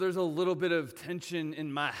There's a little bit of tension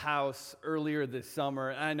in my house earlier this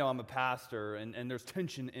summer. I know I'm a pastor, and there's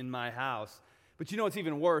tension in my house. But you know what's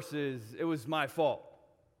even worse is it was my fault.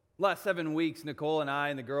 Last 7 weeks, Nicole and I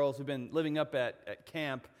and the girls have been living up at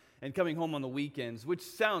camp and coming home on the weekends, which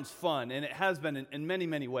sounds fun, and it has been in many,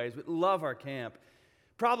 many ways. We love our camp.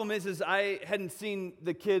 Problem is I hadn't seen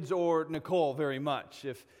the kids or Nicole very much.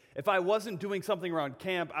 If I wasn't doing something around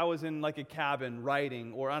camp, I was in like a cabin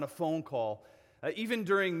writing or on a phone call. Even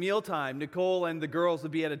during mealtime, Nicole and the girls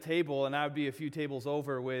would be at a table, and I would be a few tables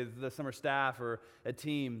over with the summer staff or a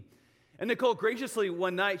team. And Nicole graciously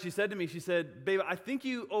one night, she said to me, "Babe, I think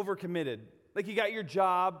you overcommitted. Like you got your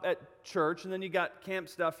job at church, and then you got camp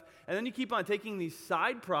stuff, and then you keep on taking these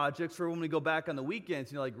side projects for when we go back on the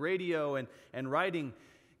weekends, like radio and writing.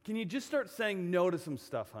 Can you just start saying no to some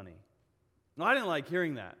stuff, honey?" No, I didn't like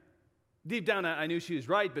hearing that. Deep down, I knew she was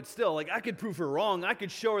right, but still, I could prove her wrong. I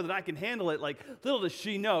could show her that I can handle it. Little does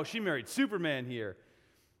she know, she married Superman here.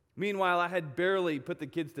 Meanwhile, I had barely put the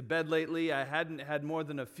kids to bed lately. I hadn't had more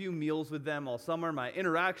than a few meals with them all summer. My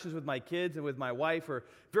interactions with my kids and with my wife were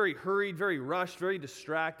very hurried, very rushed, very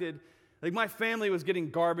distracted. My family was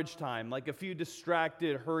getting garbage time, a few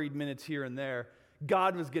distracted, hurried minutes here and there.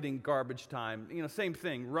 God was getting garbage time. Same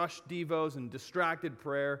thing, rushed devos and distracted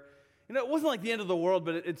prayer. It wasn't like the end of the world,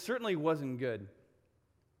 but it certainly wasn't good. And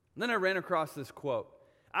then I ran across this quote.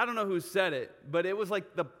 I don't know who said it, but it was like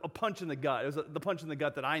a punch in the gut. It was the punch in the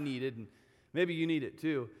gut that I needed, and maybe you need it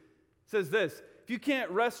too. It says this: if you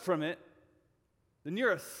can't rest from it, then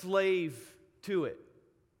you're a slave to it.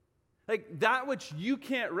 That which you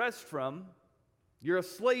can't rest from, you're a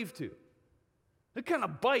slave to. It kind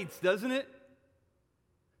of bites, doesn't it?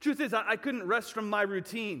 Truth is, I couldn't rest from my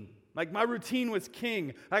routine. My routine was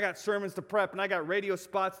king. I got sermons to prep, and I got radio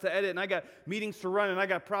spots to edit, and I got meetings to run, and I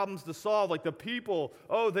got problems to solve. The people,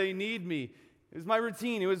 they need me. It was my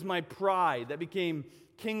routine. It was my pride that became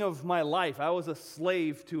king of my life. I was a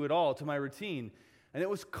slave to it all, to my routine. And it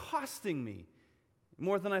was costing me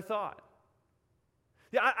more than I thought.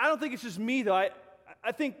 Yeah, I don't think it's just me, though.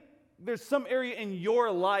 I think there's some area in your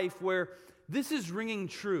life where this is ringing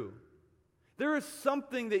true. There is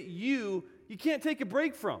something that you can't take a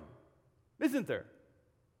break from. Isn't there?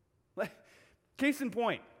 Case in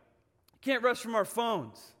point, can't rest from our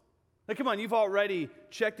phones. Come on, you've already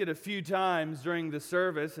checked it a few times during the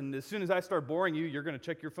service, and as soon as I start boring you, you're going to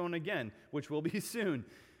check your phone again, which will be soon.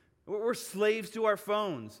 We're slaves to our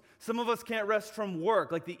phones. Some of us can't rest from work,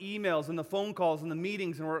 the emails and the phone calls and the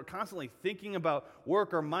meetings, and we're constantly thinking about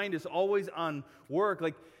work. Our mind is always on work.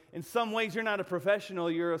 In some ways, you're not a professional,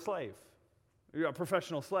 you're a slave. You're a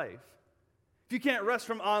professional slave. If you can't rest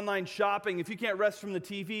from online shopping, if you can't rest from the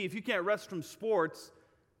TV, if you can't rest from sports,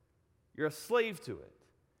 you're a slave to it.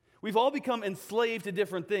 We've all become enslaved to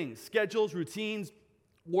different things: schedules, routines,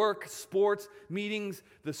 work, sports, meetings,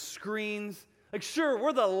 the screens. Sure,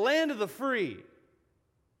 we're the land of the free,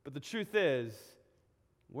 but the truth is,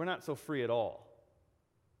 we're not so free at all.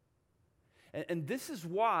 And this is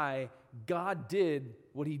why God did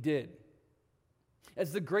what he did.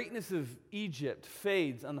 As the greatness of Egypt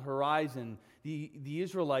fades on the horizon, the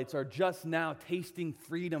Israelites are just now tasting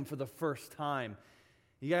freedom for the first time.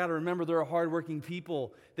 You got to remember, they're a hardworking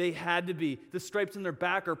people. They had to be. The stripes on their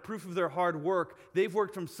back are proof of their hard work. They've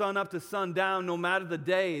worked from sun up to sundown, no matter the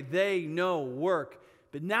day. They know work.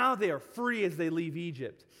 But now they are free as they leave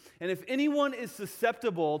Egypt. And if anyone is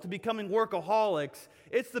susceptible to becoming workaholics,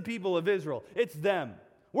 it's the people of Israel. It's them.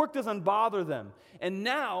 Work doesn't bother them. And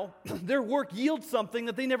now, their work yields something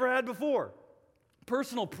that they never had before: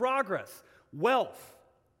 personal progress, wealth.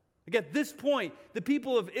 At this point, the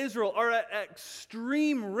people of Israel are at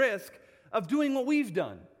extreme risk of doing what we've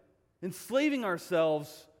done, enslaving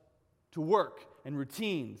ourselves to work and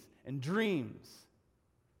routines and dreams.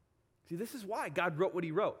 See, this is why God wrote what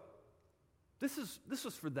he wrote. This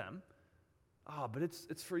was for them. But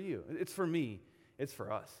it's for you. It's for me. It's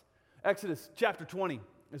for us. Exodus chapter 20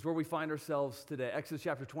 is where we find ourselves today. Exodus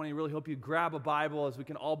chapter 20. I really hope you grab a Bible as we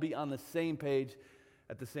can all be on the same page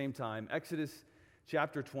at the same time. Exodus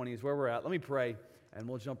chapter 20 is where we're at. Let me pray, and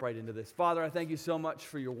we'll jump right into this. Father, I thank you so much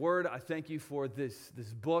for your word. I thank you for this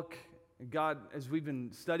book. God, as we've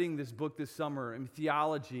been studying this book this summer, and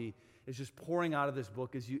theology is just pouring out of this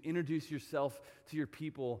book as you introduce yourself to your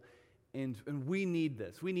people, and we need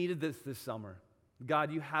this. We needed this summer. God,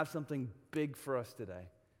 you have something big for us today.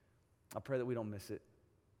 I pray that we don't miss it.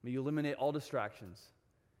 May you eliminate all distractions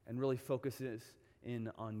and really focus us in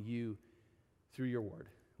on you through your word.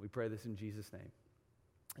 We pray this in Jesus' name.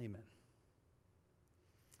 Amen.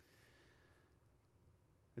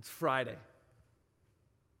 It's Friday.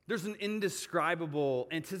 There's an indescribable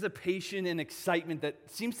anticipation and excitement that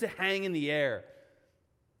seems to hang in the air.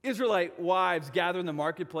 Israelite wives gather in the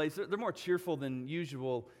marketplace. They're more cheerful than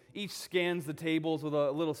usual. Each scans the tables with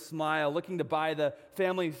a little smile, looking to buy the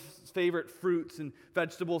family's favorite fruits and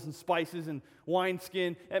vegetables and spices and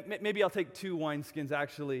wineskin. Maybe I'll take 2 wineskins,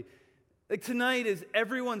 actually. Like tonight is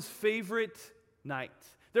everyone's favorite night.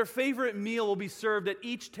 Their favorite meal will be served at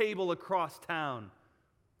each table across town.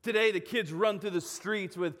 Today, the kids run through the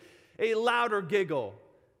streets with a louder giggle.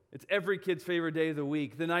 It's every kid's favorite day of the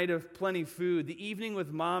week, the night of plenty food, the evening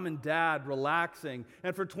with mom and dad relaxing,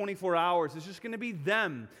 and for 24 hours, it's just going to be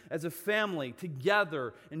them as a family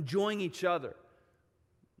together, enjoying each other.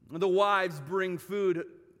 The wives bring food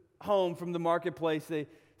home from the marketplace. They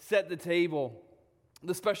set the table.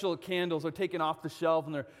 The special candles are taken off the shelf,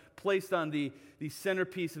 and they're placed on the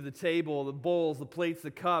centerpiece of the table, the bowls, the plates, the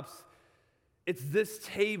cups. It's this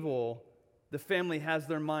table the family has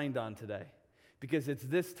their mind on today, because it's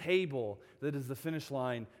this table that is the finish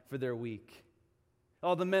line for their week.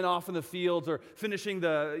 All the men off in the fields or fishing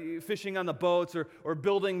on the boats or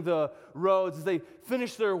building the roads, as they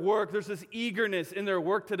finish their work, there's this eagerness in their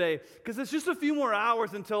work today, because it's just a few more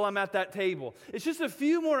hours until I'm at that table. It's just a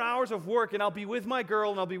few more hours of work, and I'll be with my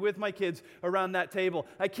girl and I'll be with my kids around that table.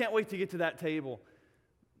 I can't wait to get to that table.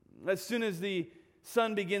 As soon as the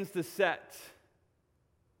sun begins to set,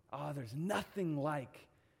 there's nothing like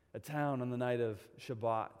a town on the night of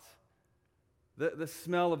Shabbat. The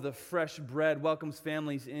smell of the fresh bread welcomes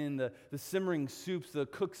families in, the simmering soups, the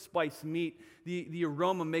cooked spiced meat, the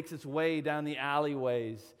aroma makes its way down the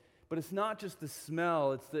alleyways. But it's not just the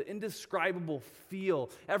smell, it's the indescribable feel.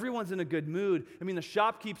 Everyone's in a good mood. I mean, the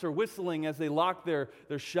shopkeepers are whistling as they lock their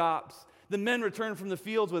shops. The men return from the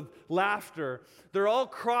fields with laughter. They're all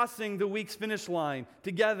crossing the week's finish line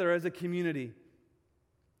together as a community.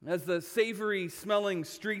 As the savory smelling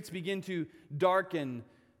streets begin to darken,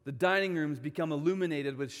 the dining rooms become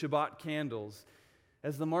illuminated with Shabbat candles.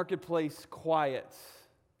 As the marketplace quiets,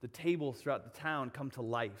 the tables throughout the town come to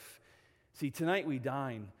life. See, tonight we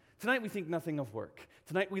dine. Tonight we think nothing of work.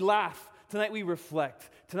 Tonight we laugh. Tonight we reflect.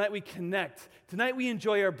 Tonight we connect. Tonight we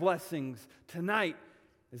enjoy our blessings. Tonight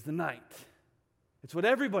is the night. It's what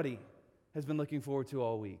everybody has been looking forward to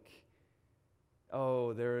all week.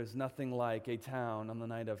 Oh, there is nothing like a town on the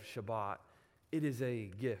night of Shabbat. It is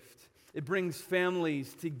a gift. It brings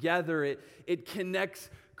families together. It connects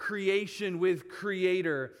creation with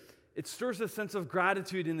Creator. It stirs a sense of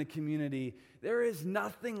gratitude in the community. There is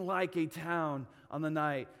nothing like a town on the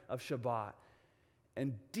night of Shabbat.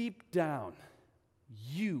 And deep down,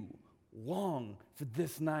 you long for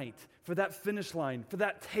this night, for that finish line, for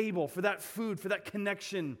that table, for that food, for that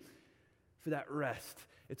connection, for that rest.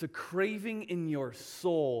 It's a craving in your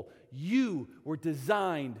soul. You were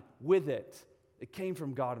designed with it. It came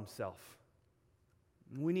from God Himself.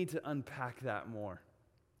 We need to unpack that more,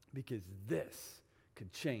 because this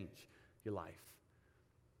could change your life.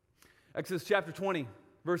 Exodus chapter 20,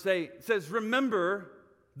 verse 8 says, "Remember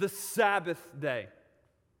the Sabbath day."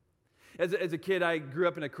 As a kid, I grew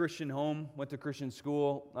up in a Christian home, went to Christian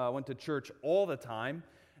school, went to church all the time.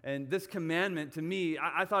 And this commandment, to me,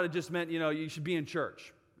 I thought it just meant, you should be in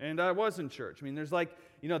church. And I was in church. I mean, there's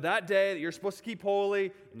that day that you're supposed to keep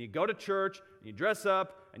holy, and you go to church, and you dress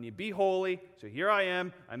up, and you be holy. So here I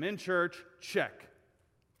am, I'm in church, check.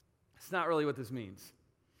 It's not really what this means.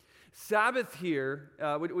 Sabbath here,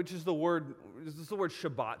 which is the word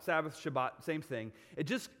Shabbat, Sabbath, Shabbat, same thing. It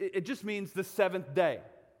just means the seventh day.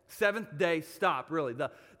 Seventh day stop, really.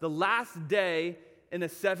 The last day in a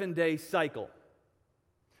 7-day cycle,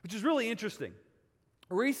 which is really interesting.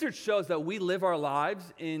 Research shows that we live our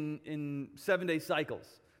lives in 7-day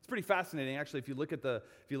cycles. It's pretty fascinating, actually, if you look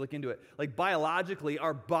into it. Like biologically,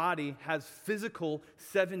 our body has physical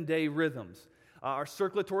 7-day rhythms. Our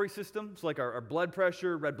circulatory system, so like our blood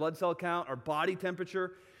pressure, red blood cell count, our body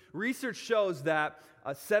temperature. Research shows that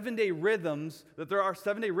there are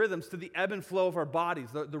 7-day rhythms to the ebb and flow of our bodies,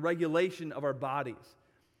 the regulation of our bodies.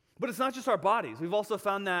 But it's not just our bodies. We've also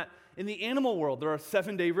found that in the animal world, there are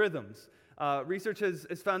 7-day rhythms. Research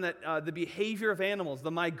has found that the behavior of animals, the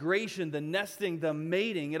migration, the nesting, the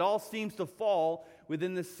mating, it all seems to fall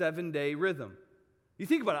within this 7-day rhythm. You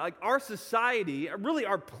think about it, like our society, really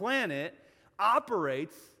our planet,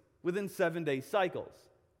 operates within 7-day cycles.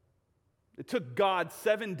 It took God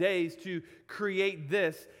 7 days to create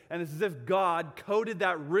this, and it's as if God coded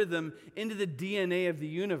that rhythm into the DNA of the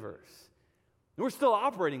universe. And we're still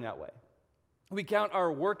operating that way. We count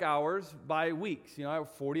our work hours by weeks. I have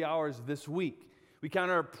 40 hours this week. We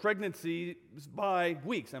count our pregnancies by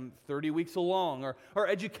weeks. I'm 30 weeks along. Our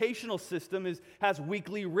educational system has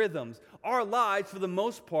weekly rhythms. Our lives, for the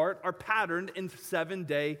most part, are patterned in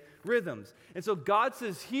 7-day rhythms. And so God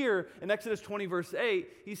says here in Exodus 20, verse 8,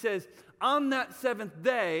 he says, on that seventh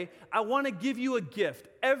day, I want to give you a gift.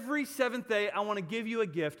 Every seventh day, I want to give you a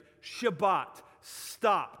gift. Shabbat.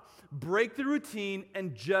 Stop. Break the routine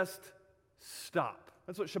and just stop.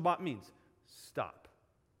 That's what Shabbat means. Stop.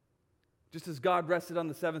 Just as God rested on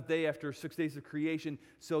the seventh day after 6 days of creation,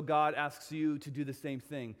 so God asks you to do the same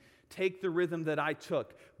thing. Take the rhythm that I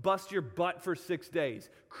took. Bust your butt for 6 days.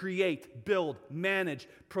 Create, build, manage,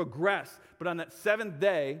 progress. But on that seventh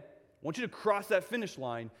day, I want you to cross that finish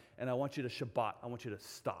line, and I want you to Shabbat. I want you to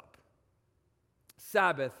stop.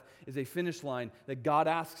 Sabbath is a finish line that God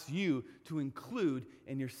asks you to include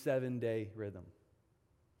in your 7-day rhythm.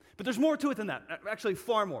 But there's more to it than that, actually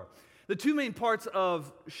far more. The two main parts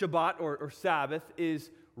of Shabbat or Sabbath is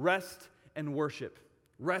rest and worship.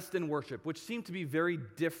 Rest and worship, which seem to be very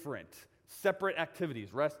different. Separate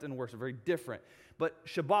activities, rest and worship, very different. But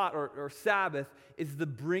Shabbat or Sabbath is the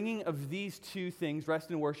bringing of these two things, rest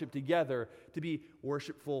and worship, together to be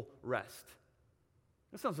worshipful rest.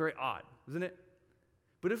 That sounds very odd, isn't it?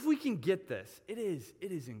 But if we can get this, it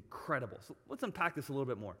is incredible. So let's unpack this a little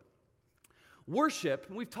bit more. Worship,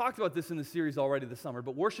 and we've talked about this in the series already this summer,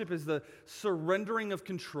 but worship is the surrendering of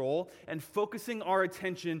control and focusing our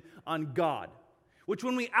attention on God. Which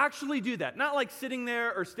when we actually do that, not like sitting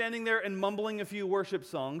there or standing there and mumbling a few worship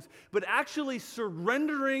songs, but actually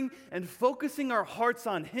surrendering and focusing our hearts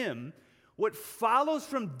on Him, what follows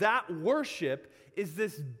from that worship is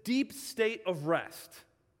this deep state of rest.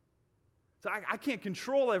 So I can't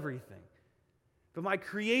control everything, but my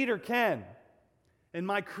Creator can. And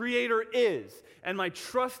my Creator is, and my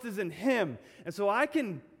trust is in Him. And so I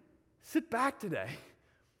can sit back today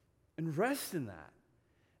and rest in that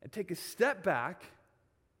and take a step back,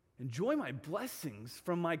 enjoy my blessings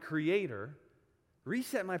from my Creator,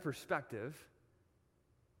 reset my perspective,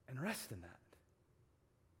 and rest in that.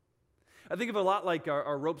 I think of it a lot like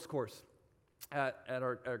our ropes course at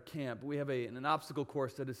our camp. We have an obstacle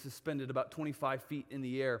course that is suspended about 25 feet in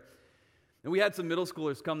the air. And we had some middle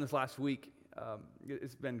schoolers come this last week.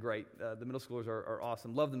 It's been great. The middle schoolers are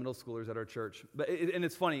awesome. Love the middle schoolers at our church. And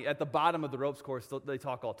it's funny, at the bottom of the ropes course, they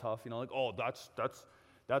talk all tough, like, oh, that's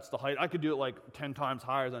the height. I could do it like 10 times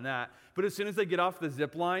higher than that. But as soon as they get off the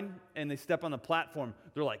zip line and they step on the platform,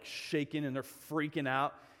 they're like shaking and they're freaking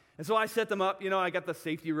out. And so I set them up. I got the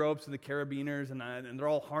safety ropes and the carabiners, and they're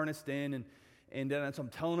all harnessed in, and so I'm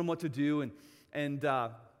telling them what to do, and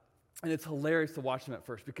it's hilarious to watch them at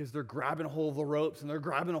first because they're grabbing a hold of the ropes and they're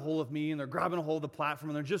grabbing a hold of me and they're grabbing a hold of the platform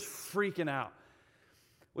and they're just freaking out.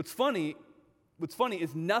 What's funny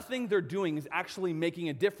is nothing they're doing is actually making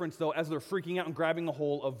a difference, though, as they're freaking out and grabbing a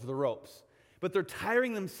hold of the ropes. But they're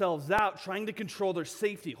tiring themselves out trying to control their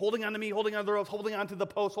safety, holding on to me, holding on to the ropes, holding on to the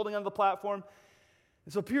post, holding on to the platform.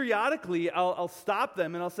 And so periodically I'll stop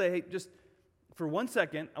them and I'll say, hey, just for 1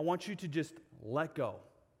 second, I want you to just let go.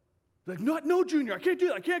 Like, no, Junior, I can't do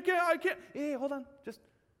that. I can't. Hey, hold on. Just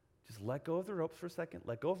let go of the ropes for a second.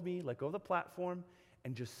 Let go of me. Let go of the platform.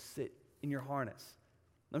 And just sit in your harness.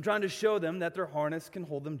 I'm trying to show them that their harness can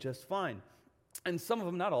hold them just fine. And some of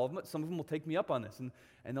them, not all of them, but some of them will take me up on this.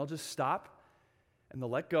 And they'll just stop. And they'll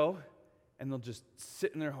let go. And they'll just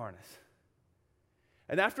sit in their harness.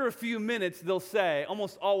 And after a few minutes, they'll say,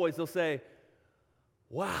 almost always, they'll say,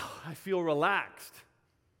 wow, I feel relaxed.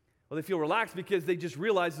 Well, they feel relaxed because they just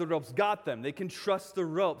realized the ropes got them. They can trust the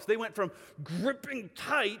ropes. They went from gripping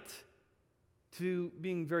tight to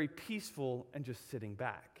being very peaceful and just sitting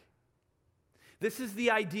back. This is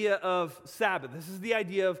the idea of Sabbath. This is the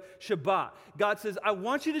idea of Shabbat. God says, I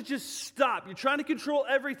want you to just stop. You're trying to control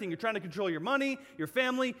everything. You're trying to control your money, your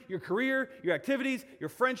family, your career, your activities, your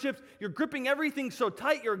friendships. You're gripping everything so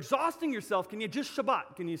tight, you're exhausting yourself. Can you just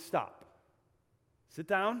Shabbat? Can you stop? Sit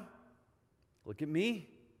down. Look at me.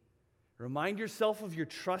 Remind yourself of your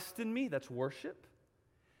trust in me. That's worship.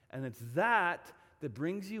 And it's that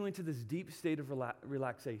brings you into this deep state of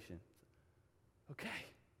relaxation. Okay.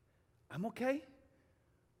 I'm okay.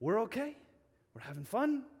 We're okay. We're having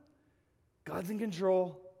fun. God's in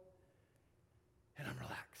control. And I'm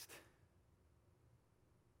relaxed.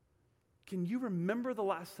 Can you remember the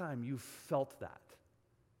last time you felt that?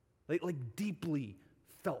 Like deeply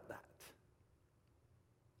felt that?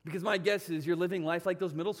 Because my guess is you're living life like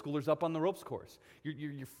those middle schoolers up on the ropes course.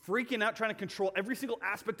 You're freaking out trying to control every single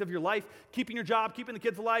aspect of your life, keeping your job, keeping the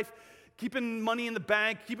kids alive, keeping money in the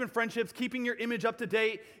bank, keeping friendships, keeping your image up to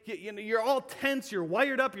date. You're all tense, you're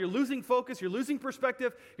wired up, you're losing focus, you're losing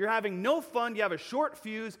perspective, you're having no fun, you have a short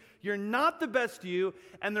fuse, you're not the best you,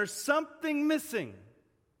 and there's something missing.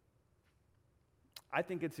 I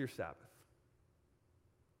think it's your Sabbath.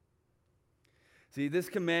 See, this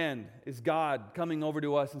command is God coming over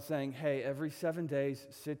to us and saying, hey, every 7 days,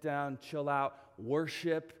 sit down, chill out,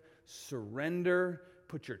 worship, surrender,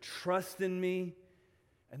 put your trust in me,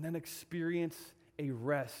 and then experience a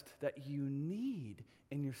rest that you need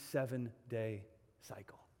in your 7-day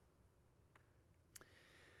cycle.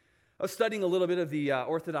 I was studying a little bit of the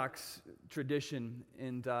Orthodox tradition,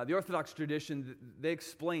 and the Orthodox tradition, they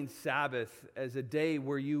explain Sabbath as a day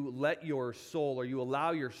where you let your soul, or you allow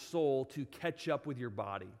your soul to catch up with your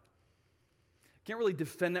body. Can't really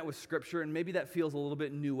defend that with Scripture, and maybe that feels a little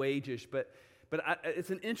bit New Age-ish, but it's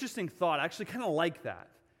an interesting thought. I actually kind of like that.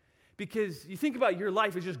 Because you think about your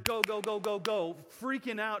life as just go, go, go, go, go,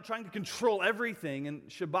 freaking out, trying to control everything, and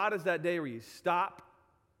Shabbat is that day where you stop,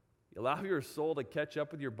 you allow your soul to catch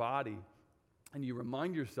up with your body, and you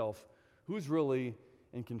remind yourself who's really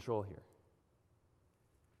in control here.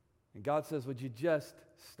 And God says, would you just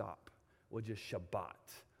stop? Would you Shabbat?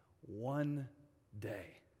 One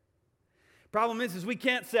day. Problem is we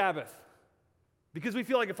can't Sabbath because we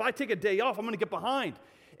feel like if I take a day off, I'm going to get behind.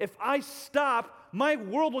 If I stop, my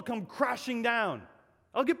world will come crashing down.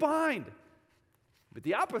 I'll get behind. But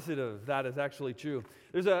the opposite of that is actually true.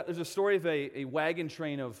 There's a story of a wagon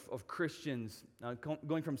train of Christians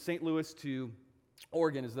going from St. Louis to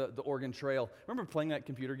Oregon, is the Oregon Trail. Remember playing that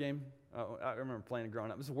computer game? I remember playing it growing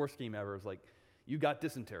up. It was the worst game ever. It was like, you got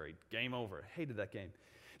dysentery, game over. I hated that game.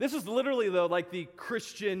 This was literally, though, like the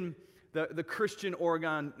Christian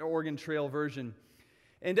Oregon Trail version.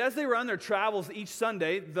 And as they were on their travels each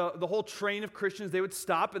Sunday, the whole train of Christians, they would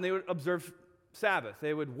stop and they would observe Sabbath.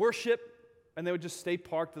 They would worship, and they would just stay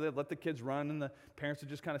parked. They'd let the kids run, and the parents would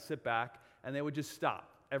just kind of sit back, and they would just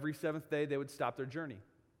stop. Every seventh day, they would stop their journey.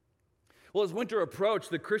 Well, as winter approached,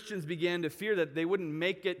 the Christians began to fear that they wouldn't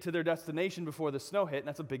make it to their destination before the snow hit, and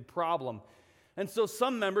that's a big problem. And so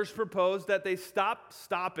some members proposed that they stop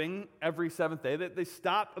stopping every seventh day, that they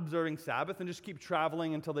stop observing Sabbath and just keep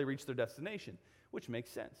traveling until they reach their destination, which makes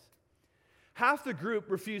sense. Half the group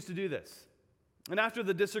refused to do this. And after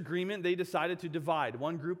the disagreement, they decided to divide.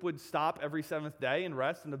 One group would stop every seventh day and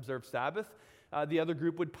rest and observe Sabbath. The other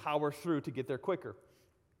group would power through to get there quicker.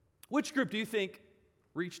 Which group do you think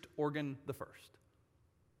reached Oregon the first?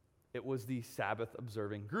 It was the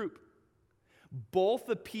Sabbath-observing group. Both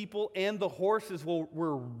the people and the horses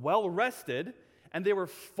were well rested, and they were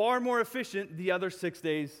far more efficient the other 6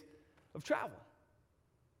 days of travel.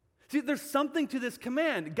 See, there's something to this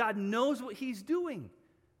command. God knows what He's doing.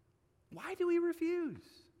 Why do we refuse?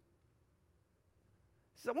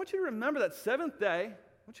 He says, I want you to remember that seventh day.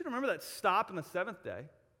 I want you to remember that stop in the seventh day.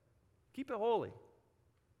 Keep it holy.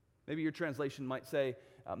 Maybe your translation might say,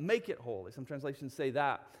 make it holy. Some translations say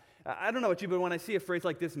that. I don't know about you, but when I see a phrase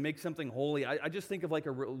like this, make something holy, I just think of like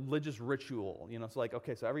a religious ritual. You know, it's like,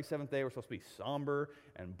 okay, so every seventh day we're supposed to be somber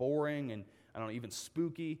and boring and, I don't know, even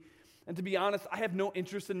spooky. And to be honest, I have no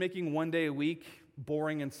interest in making one day a week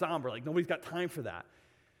boring and somber. Like, nobody's got time for that.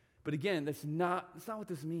 But again, that's not what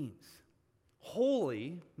this means.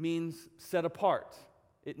 Holy means set apart.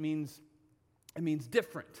 It means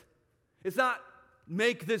different. It's not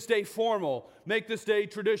make this day formal, make this day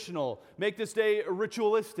traditional, make this day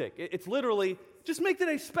ritualistic. It's literally just make the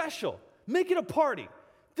day special. Make it a party.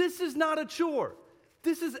 This is not a chore.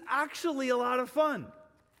 This is actually a lot of fun.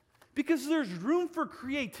 Because there's room for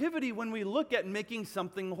creativity when we look at making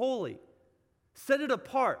something holy. Set it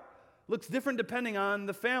apart. Looks different depending on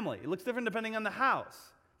the family. It looks different depending on the house.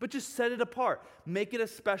 But just set it apart. Make it a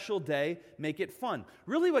special day. Make it fun.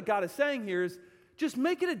 Really what God is saying here is just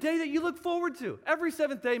make it a day that you look forward to. Every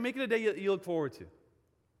seventh day, make it a day you look forward to.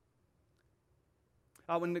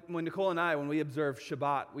 When Nicole and I, when we observe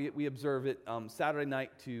Shabbat, we observe it Saturday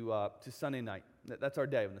night to Sunday night. That's our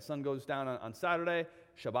day. When the sun goes down on Saturday,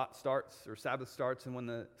 Shabbat starts, or Sabbath starts, and when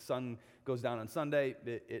the sun goes down on Sunday,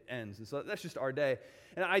 it ends. And so that's just our day.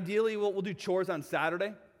 And ideally, we'll do chores on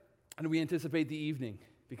Saturday, and we anticipate the evening.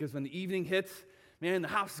 Because when the evening hits, man, the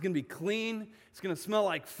house is going to be clean. It's going to smell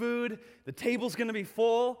like food. The table's going to be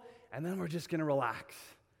full, and then we're just going to relax.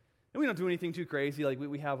 And we don't do anything too crazy. Like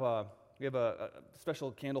we have a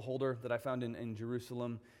special candle holder that I found in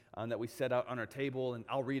Jerusalem that we set out on our table, and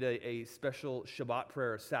I'll read a special Shabbat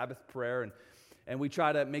prayer, a Sabbath prayer, and we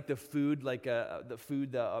try to make the food like a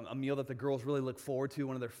meal that the girls really look forward to,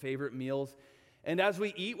 one of their favorite meals. And as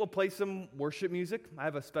we eat, we'll play some worship music. I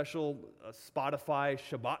have a special Spotify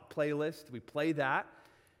Shabbat playlist. We play that.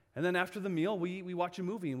 And then after the meal, we watch a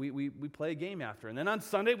movie and we play a game after. And then on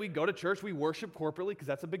Sunday, we go to church, we worship corporately, because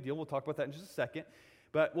that's a big deal. We'll talk about that in just a second.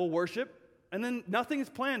 But we'll worship, and then nothing is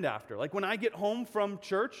planned after. Like when I get home from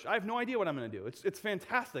church, I have no idea what I'm going to do. It's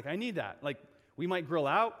fantastic. I need that. Like we might grill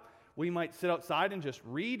out, we might sit outside and just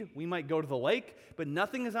read, we might go to the lake, but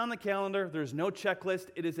nothing is on the calendar. There's no checklist.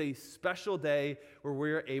 It is a special day where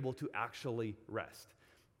we're able to actually rest.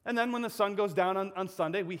 And then when the sun goes down on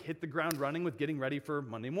Sunday, we hit the ground running with getting ready for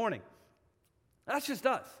Monday morning. That's just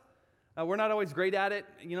us. We're not always great at it.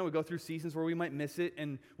 We go through seasons where we might miss it,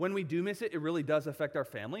 and when we do miss it, it really does affect our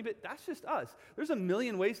family, but that's just us. There's a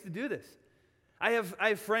million ways to do this. I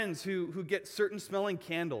have friends who get certain smelling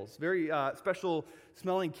candles, very special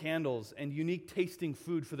smelling candles and unique tasting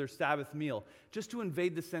food for their Sabbath meal, just to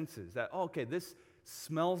invade the senses that, this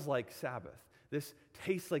smells like Sabbath. This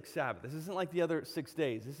tastes like Sabbath. This isn't like the other 6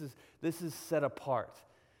 days. This is set apart.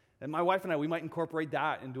 And my wife and I, we might incorporate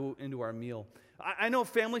that into our meal. I know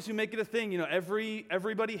families who make it a thing.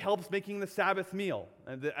 Everybody helps making the Sabbath meal.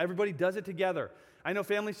 Everybody does it together. I know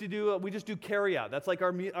families who we just do carry out. That's like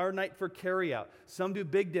our night for carry out. Some do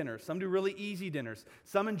big dinners. Some do really easy dinners.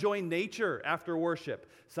 Some enjoy nature after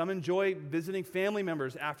worship. Some enjoy visiting family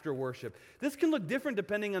members after worship. This can look different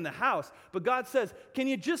depending on the house, but God says, can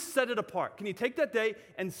you just set it apart? Can you take that day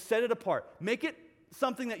and set it apart? Make it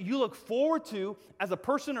something that you look forward to as a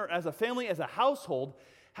person or as a family, as a household.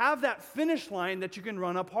 Have that finish line that you can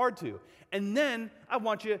run up hard to. And then I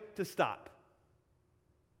want you to stop.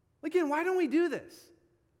 Again, why don't we do this?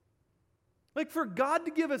 Like for God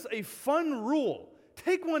to give us a fun rule,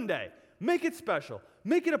 take one day, make it special,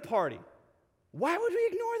 make it a party. Why would we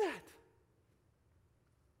ignore that?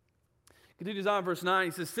 Continues on, verse 9,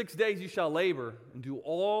 he says, 6 days you shall labor and do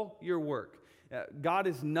all your work. God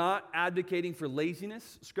is not advocating for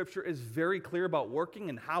laziness. Scripture is very clear about working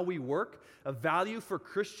and how we work. A value for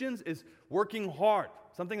Christians is working hard,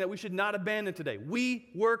 something that we should not abandon today. We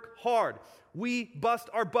work hard. We bust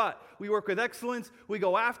our butt. We work with excellence. We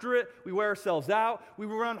go after it. We wear ourselves out. We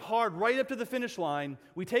run hard right up to the finish line.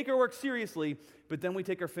 We take our work seriously, but then we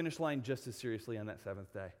take our finish line just as seriously on that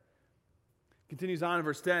seventh day. Continues on in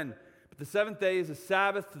verse 10. But the seventh day is a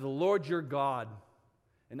Sabbath to the Lord your God,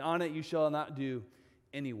 and on it you shall not do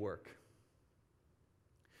any work.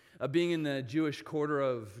 Being in the Jewish quarter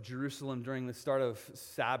of Jerusalem during the start of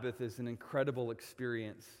Sabbath is an incredible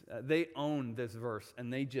experience. They own this verse,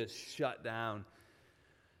 and they just shut down.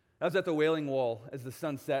 I was at the Wailing Wall as the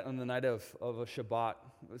sun set on the night of a Shabbat.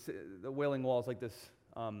 The Wailing Wall is like this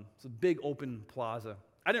it's a big open plaza.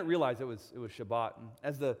 I didn't realize it was Shabbat. And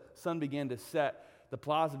as the sun began to set, the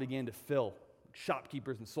plaza began to fill.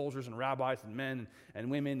 Shopkeepers and soldiers and rabbis and men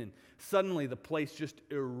and women, and suddenly the place just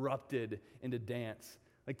erupted into dance.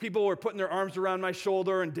 Like people were putting their arms around my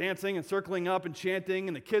shoulder and dancing and circling up and chanting,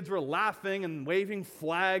 and the kids were laughing and waving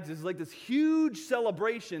flags. It was like this huge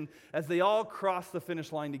celebration as they all crossed the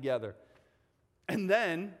finish line together. And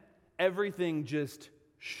then everything just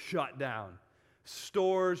shut down.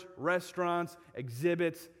 Stores, restaurants,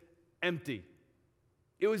 exhibits, empty.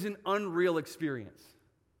 It was an unreal experience.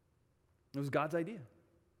 It was God's idea.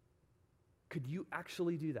 Could you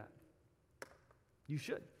actually do that? You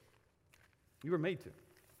should. You were made to.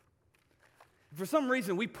 For some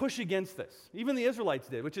reason, we push against this. Even the Israelites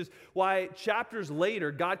did, which is why chapters later,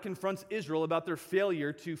 God confronts Israel about their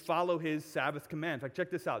failure to follow his Sabbath command. In fact, check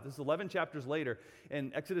this out. This is 11 chapters later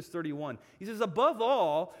in Exodus 31. He says, above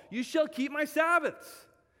all, you shall keep my Sabbaths.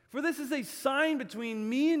 For this is a sign between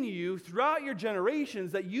me and you throughout your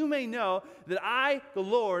generations, that you may know that I, the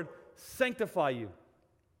Lord, sanctify you.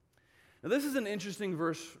 Now, this is an interesting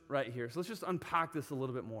verse right here. So let's just unpack this a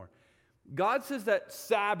little bit more. God says that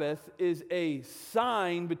Sabbath is a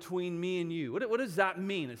sign between me and you. What does that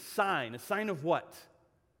mean? A sign of what?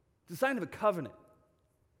 It's a sign of a covenant.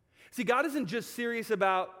 See, God isn't just serious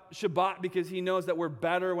about Shabbat because he knows that we're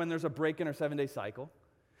better when there's a break in our 7-day cycle.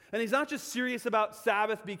 And he's not just serious about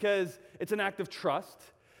Sabbath because it's an act of trust.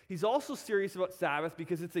 He's also serious about Sabbath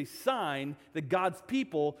because it's a sign that God's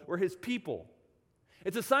people were his people.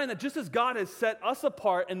 It's a sign that just as God has set us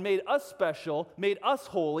apart and made us special, made us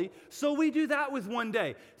holy, so we do that with one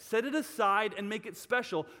day. Set it aside and make it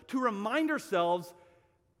special to remind ourselves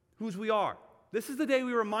whose we are. This is the day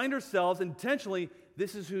we remind ourselves intentionally,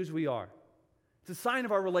 this is whose we are. It's a sign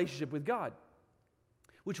of our relationship with God.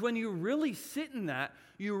 Which when you really sit in that,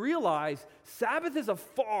 you realize Sabbath is a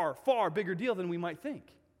far, far bigger deal than we might think.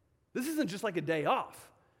 This isn't just like a day off.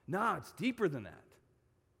 Nah, it's deeper than that.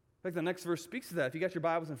 In fact, the next verse speaks to that. If you got your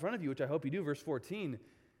Bibles in front of you, which I hope you do, verse 14,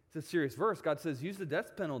 It's a serious verse. God says, use the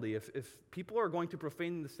death penalty. If people are going to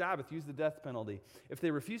profane the Sabbath, use the death penalty. If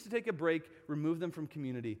they refuse to take a break, remove them from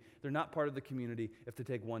community. They're not part of the community if they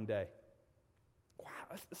take one day. Wow,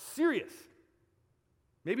 that's serious.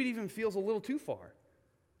 Maybe it even feels a little too far.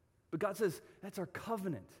 But God says, that's our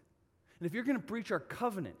covenant. And if you're going to breach our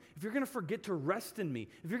covenant, if you're going to forget to rest in me,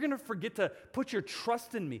 if you're going to forget to put your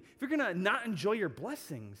trust in me, if you're going to not enjoy your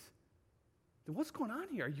blessings, then what's going on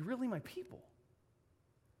here? Are you really my people?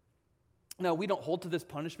 Now, we don't hold to this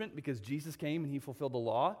punishment because Jesus came and he fulfilled the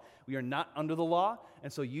law. We are not under the law,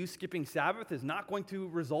 and so you skipping Sabbath is not going to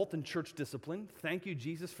result in church discipline. Thank you,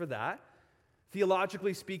 Jesus, for that.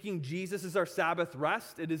 Theologically speaking, Jesus is our Sabbath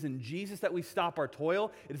rest. It is in Jesus that we stop our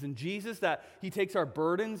toil. It is in Jesus that he takes our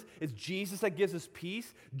burdens. It's Jesus that gives us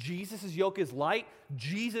peace. Jesus' yoke is light.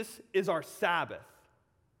 Jesus is our Sabbath.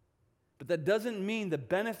 But that doesn't mean the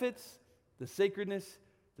benefits, the sacredness,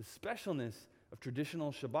 the specialness of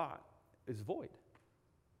traditional Shabbat is void.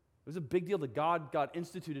 It was a big deal that God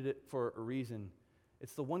instituted it for a reason.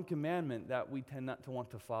 It's the one commandment that we tend not to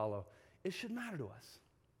want to follow. It should matter to us.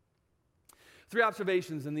 3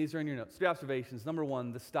 observations, and these are in your notes. 3 observations. Number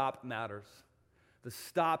 1, the stop matters. The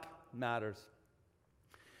stop matters.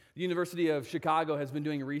 The University of Chicago has been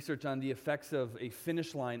doing research on the effects of a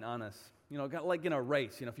finish line on us. Like in a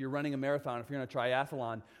race, if you're running a marathon, if you're in a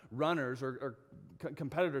triathlon, runners or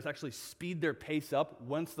competitors actually speed their pace up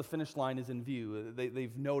once the finish line is in view.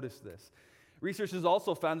 They've noticed this. Research has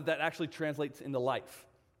also found that actually translates into life.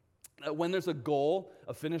 When there's a goal,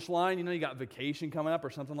 a finish line, you got vacation coming up or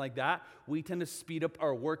something like that, we tend to speed up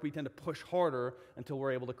our work. We tend to push harder until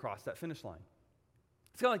we're able to cross that finish line.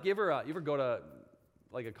 It's kind of like you ever go to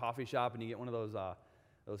like a coffee shop and you get one of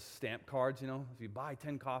those stamp cards, If you buy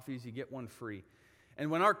 10 coffees, you get one free. And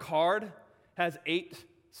when our card has 8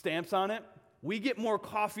 stamps on it, we get more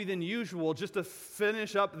coffee than usual just to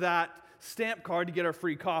finish up that stamp card to get our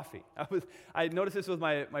free coffee. I noticed this with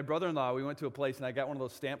my brother-in-law. We went to a place and I got one of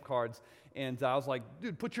those stamp cards and I was like,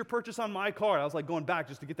 dude, put your purchase on my card. I was like going back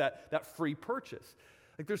just to get that free purchase.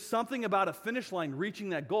 Like there's something about a finish line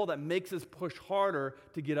reaching that goal that makes us push harder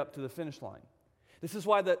to get up to the finish line. This is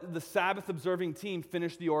why the Sabbath observing team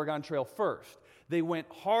finished the Oregon Trail first. They went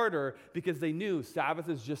harder because they knew Sabbath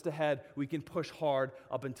is just ahead. We can push hard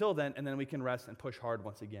up until then, and then we can rest and push hard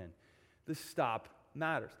once again. This stop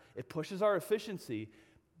matters. It pushes our efficiency,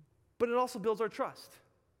 but it also builds our trust.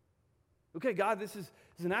 Okay, God, this is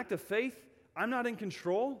an act of faith. I'm not in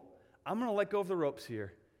control. I'm going to let go of the ropes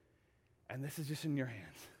here, and this is just in your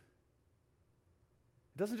hands.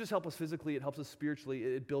 It doesn't just help us physically, it helps us spiritually.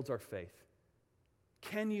 It builds our faith.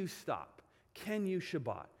 Can you stop? Can you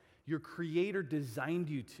Shabbat? Your Creator designed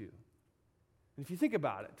you to. And if you think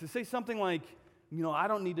about it, to say something like, I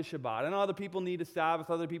don't need to Shabbat. I know other people need a Sabbath,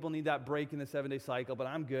 other people need that break in the 7-day cycle, but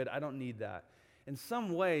I'm good. I don't need that. In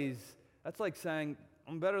some ways, that's like saying,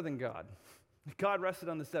 I'm better than God. God rested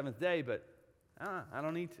on the 7th day, but I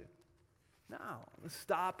don't need to. No, the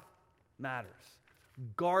stop matters.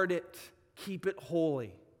 Guard it. Keep it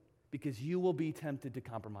holy, because you will be tempted to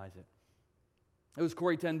compromise it. It was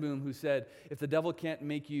Corrie ten Boom who said, if the devil can't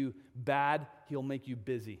make you bad, he'll make you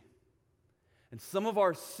busy. And some of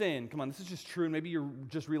our sin, come on, this is just true, and maybe you're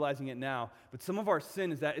just realizing it now, but some of our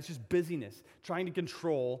sin is that it's just busyness, trying to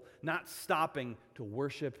control, not stopping to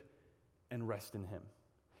worship and rest in him.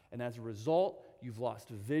 And as a result, you've lost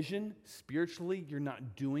vision spiritually, you're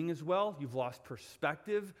not doing as well, you've lost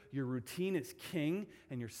perspective, your routine is king,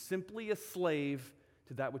 and you're simply a slave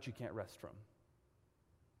to that which you can't rest from.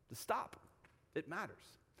 To stop. It matters.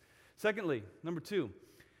 Secondly, number 2,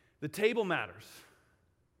 the table matters.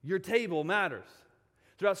 Your table matters.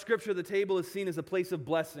 Throughout Scripture, the table is seen as a place of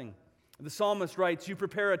blessing. The psalmist writes, you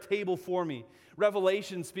prepare a table for me.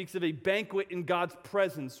 Revelation speaks of a banquet in God's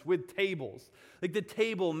presence with tables. Like the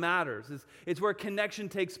table matters. It's where connection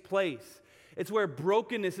takes place. It's where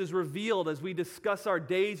brokenness is revealed as we discuss our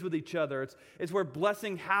days with each other. It's where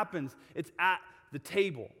blessing happens. It's at the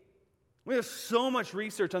table. There's so much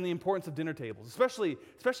research on the importance of dinner tables, especially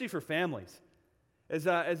for families. As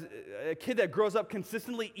a kid that grows up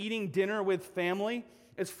consistently eating dinner with family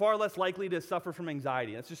is far less likely to suffer from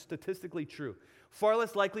anxiety. That's just statistically true. Far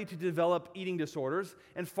less likely to develop eating disorders,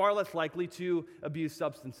 and far less likely to abuse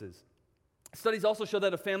substances. Studies also show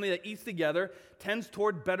that a family that eats together tends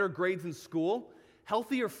toward better grades in school,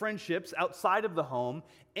 healthier friendships outside of the home,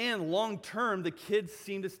 and long-term, the kids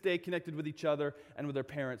seem to stay connected with each other and with their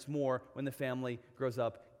parents more when the family grows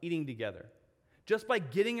up eating together. Just by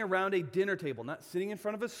getting around a dinner table, not sitting in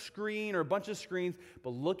front of a screen or a bunch of screens,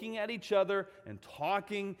 but looking at each other and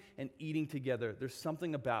talking and eating together. There's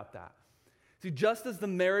something about that. See, just as the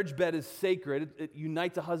marriage bed is sacred, it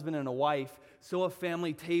unites a husband and a wife, so a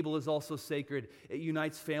family table is also sacred. It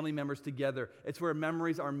unites family members together. It's where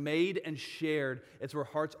memories are made and shared. It's where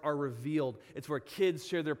hearts are revealed. It's where kids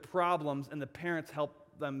share their problems and the parents help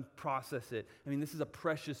them process it. I mean, this is a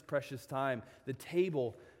precious, precious time. The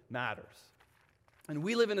table matters. And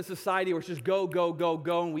we live in a society where it's just go, go, go,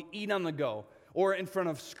 go, and we eat on the go or in front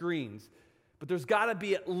of screens. But there's got to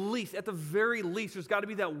be at the very least, there's got to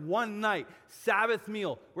be that one night Sabbath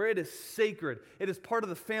meal where it is sacred. It is part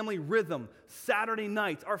of the family rhythm. Saturday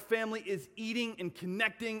nights, our family is eating and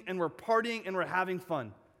connecting, and we're partying and we're having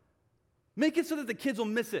fun. Make it so that the kids will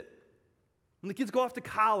miss it. When the kids go off to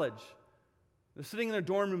college, they're sitting in their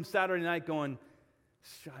dorm room Saturday night going,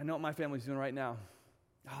 I know what my family's doing right now.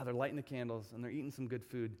 They're lighting the candles and they're eating some good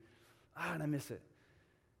food. And I miss it.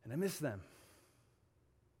 And I miss them.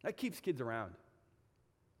 That keeps kids around.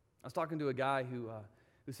 I was talking to a guy who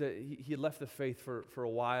said he had left the faith for a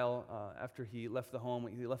while. After he left the home,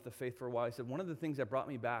 he left the faith for a while. He said, one of the things that brought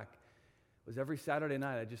me back was every Saturday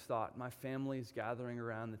night I just thought, my family's gathering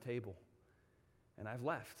around the table. And I've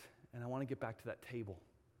left, and I want to get back to that table.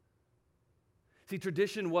 See,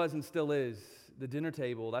 tradition was and still is the dinner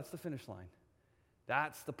table. That's the finish line.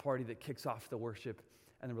 That's the party that kicks off the worship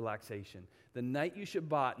and the relaxation. The night you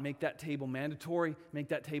Shabbat, make that table mandatory, make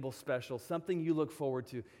that table special, something you look forward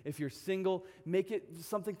to. If you're single, make it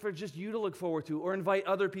something for just you to look forward to, or invite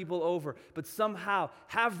other people over. But somehow,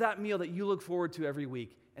 have that meal that you look forward to every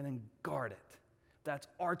week, and then guard it. That's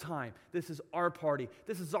our time. This is our party.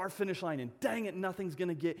 This is our finish line, and dang it, nothing's going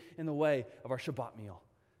to get in the way of our Shabbat meal.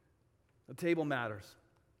 The table matters.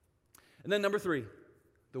 And then number 3,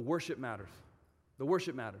 the worship matters. The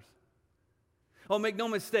worship matters. Oh, make no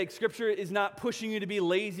mistake, Scripture is not pushing you to be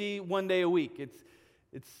lazy one day a week.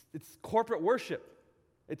 It's corporate worship.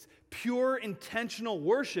 It's pure, intentional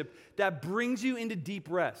worship that brings you into deep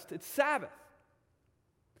rest. It's Sabbath.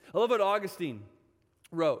 I love what Augustine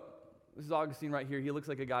wrote. This is Augustine right here. He looks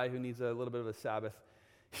like a guy who needs a little bit of a Sabbath.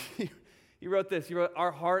 He wrote this. He wrote,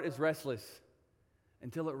 our heart is restless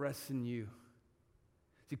until it rests in you.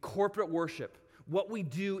 See, corporate worship, what we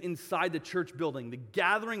do inside the church building, the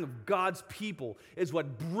gathering of God's people, is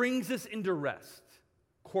what brings us into rest.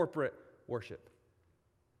 Corporate worship.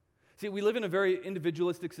 See, we live in a very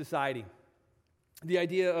individualistic society. The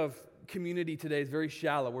idea of community today is very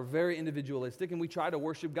shallow. We're very individualistic, and we try to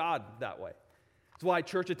worship God that way. That's why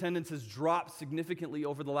church attendance has dropped significantly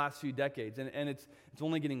over the last few decades, and it's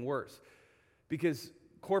only getting worse. Because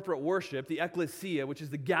corporate worship, the ecclesia, which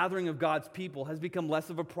is the gathering of God's people, has become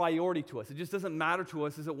less of a priority to us. It just doesn't matter to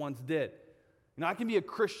us as it once did. You know, I can be a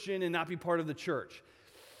Christian and not be part of the church.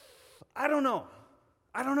 I don't know.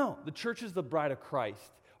 The church is the bride of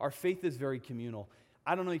Christ. Our faith is very communal.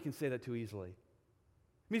 I don't know you can say that too easily. I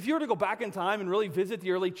mean, if you were to go back in time and really visit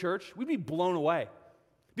the early church, we'd be blown away.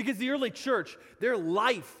 Because the early church, their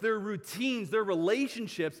life, their routines, their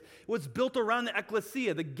relationships was built around the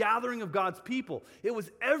ecclesia, the gathering of God's people. It was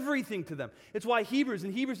everything to them. It's why in Hebrews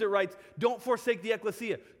it writes, don't forsake the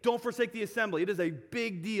ecclesia. Don't forsake the assembly. It is a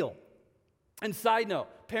big deal. And side note,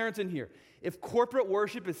 parents in here, if corporate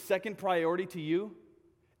worship is second priority to you,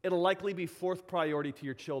 it'll likely be fourth priority to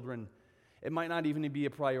your children. It might not even be a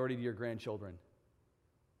priority to your grandchildren.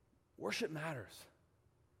 Worship matters.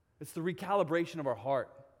 It's the recalibration of our heart.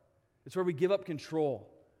 It's where we give up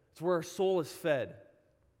control. It's where our soul is fed.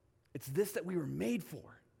 It's this that we were made for.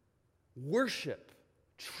 Worship,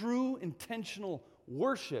 true intentional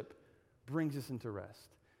worship, brings us into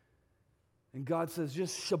rest. And God says,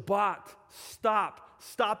 just Shabbat,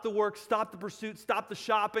 stop the work, stop the pursuit, stop the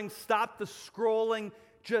shopping, stop the scrolling,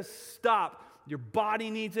 just stop. Your body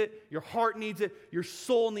needs it, your heart needs it, your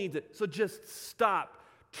soul needs it. So just stop.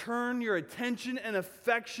 Turn your attention and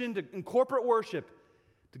affection in corporate worship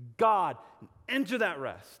to God and enter that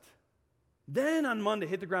rest. Then on Monday,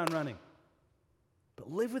 hit the ground running. But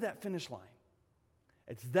live with that finish line.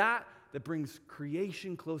 It's that brings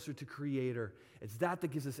creation closer to Creator. It's that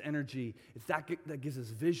gives us energy. It's that gives us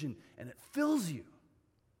vision, and it fills you.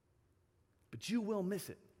 But you will miss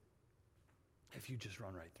it if you just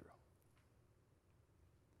run right through.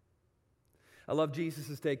 I love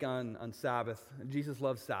Jesus' take on Sabbath. Jesus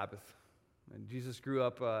loves Sabbath. And Jesus grew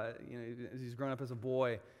up, as he's grown up as a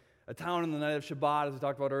boy, a town in the night of Shabbat, as we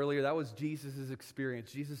talked about earlier, that was Jesus'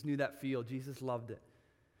 experience. Jesus knew that feel. Jesus loved it.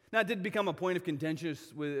 Now, it did become a point of contention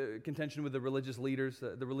with the religious leaders.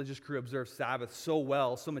 The religious crew observed Sabbath so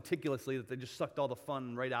well, so meticulously, that they just sucked all the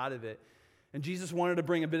fun right out of it. And Jesus wanted to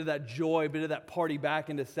bring a bit of that joy, a bit of that party back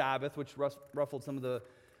into Sabbath, which ruffled some of the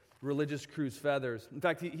religious crew's feathers. In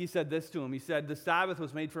fact, he said this to him. He said, the Sabbath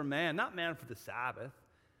was made for man, not man for the Sabbath.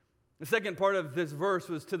 The second part of this verse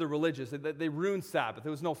was to the religious. They ruined Sabbath. It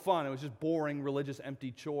was no fun. It was just boring, religious,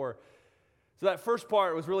 empty chore. So that first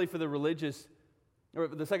part was really for the religious, or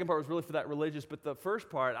the second part was really for that religious, but the first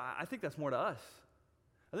part, I think that's more to us.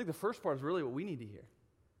 I think the first part is really what we need to hear.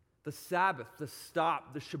 The Sabbath, the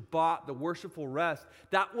stop, the Shabbat, the worshipful rest,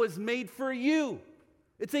 that was made for you.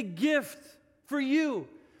 It's a gift for you.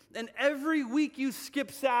 And every week you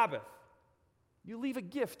skip Sabbath, you leave a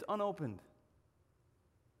gift unopened.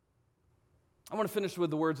 I want to finish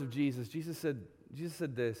with the words of Jesus. Jesus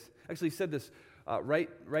said this. Actually, he said this right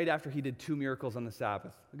after he did 2 miracles on the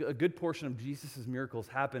Sabbath. A good portion of Jesus' miracles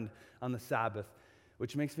happened on the Sabbath,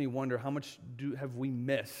 which makes me wonder how much have we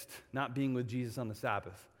missed not being with Jesus on the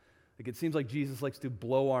Sabbath? Like, it seems like Jesus likes to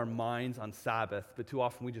blow our minds on Sabbath, but too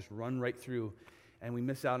often we just run right through and we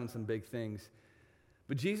miss out on some big things.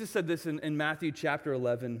 But Jesus said this in Matthew chapter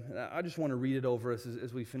 11. I just want to read it over us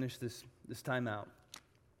as we finish this time out.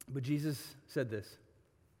 But Jesus said this.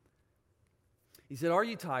 He said, "Are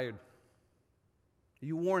you tired? Are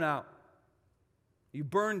you worn out? Are you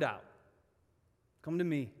burned out? Come to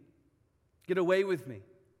me. Get away with me,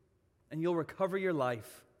 and you'll recover your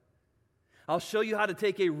life. I'll show you how to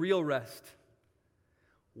take a real rest.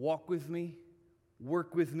 Walk with me,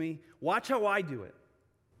 work with me. Watch how I do it.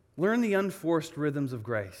 Learn the unforced rhythms of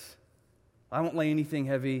grace. I won't lay anything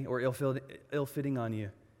heavy or ill-fitting on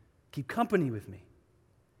you. Keep company with me,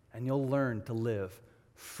 and you'll learn to live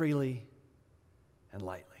freely and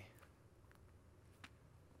lightly."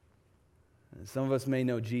 And some of us may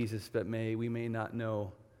know Jesus, but we may not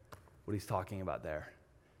know what he's talking about there.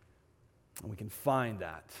 And we can find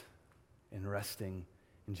that in resting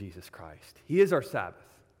in Jesus Christ. He is our Sabbath.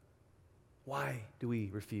 Why do we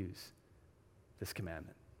refuse this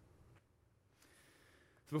commandment?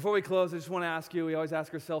 So before we close, I just want to ask you, we always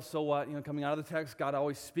ask ourselves, so what? Coming out of the text, God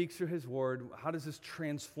always speaks through his word. How does this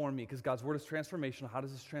transform me? Because God's word is transformational. How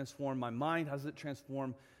does this transform my mind? How does it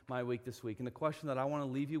transform my week this week? And the question that I want to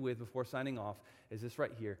leave you with before signing off is this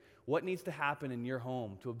right here. What needs to happen in your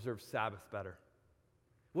home to observe Sabbath better?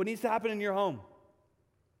 What needs to happen in your home?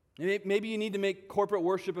 Maybe you need to make corporate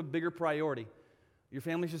worship a bigger priority. Your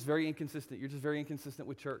family's just very inconsistent. You're just very inconsistent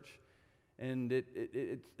with church. And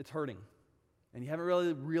it's hurting. And you haven't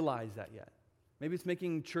really realized that yet. Maybe it's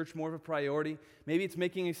making church more of a priority. Maybe it's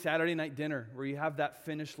making a Saturday night dinner where you have that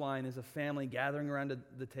finish line as a family gathering around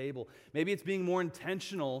the table. Maybe it's being more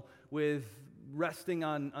intentional with resting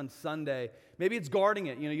on Sunday. Maybe it's guarding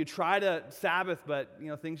it. You try to Sabbath, but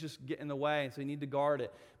things just get in the way, so you need to guard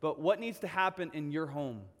it. But what needs to happen in your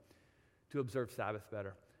home to observe Sabbath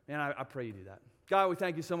better? Man, I pray you do that. God, we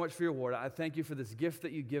thank you so much for your word. I thank you for this gift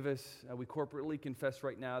that you give us. We corporately confess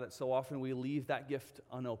right now that so often we leave that gift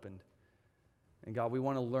unopened. And God, we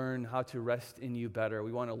want to learn how to rest in you better.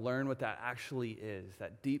 We want to learn what that actually is,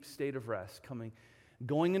 that deep state of rest,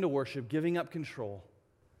 going into worship, giving up control,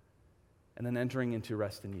 and then entering into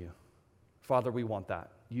rest in you. Father, we want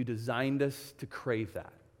that. You designed us to crave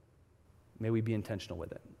that. May we be intentional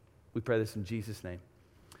with it. We pray this in Jesus' name.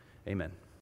 Amen.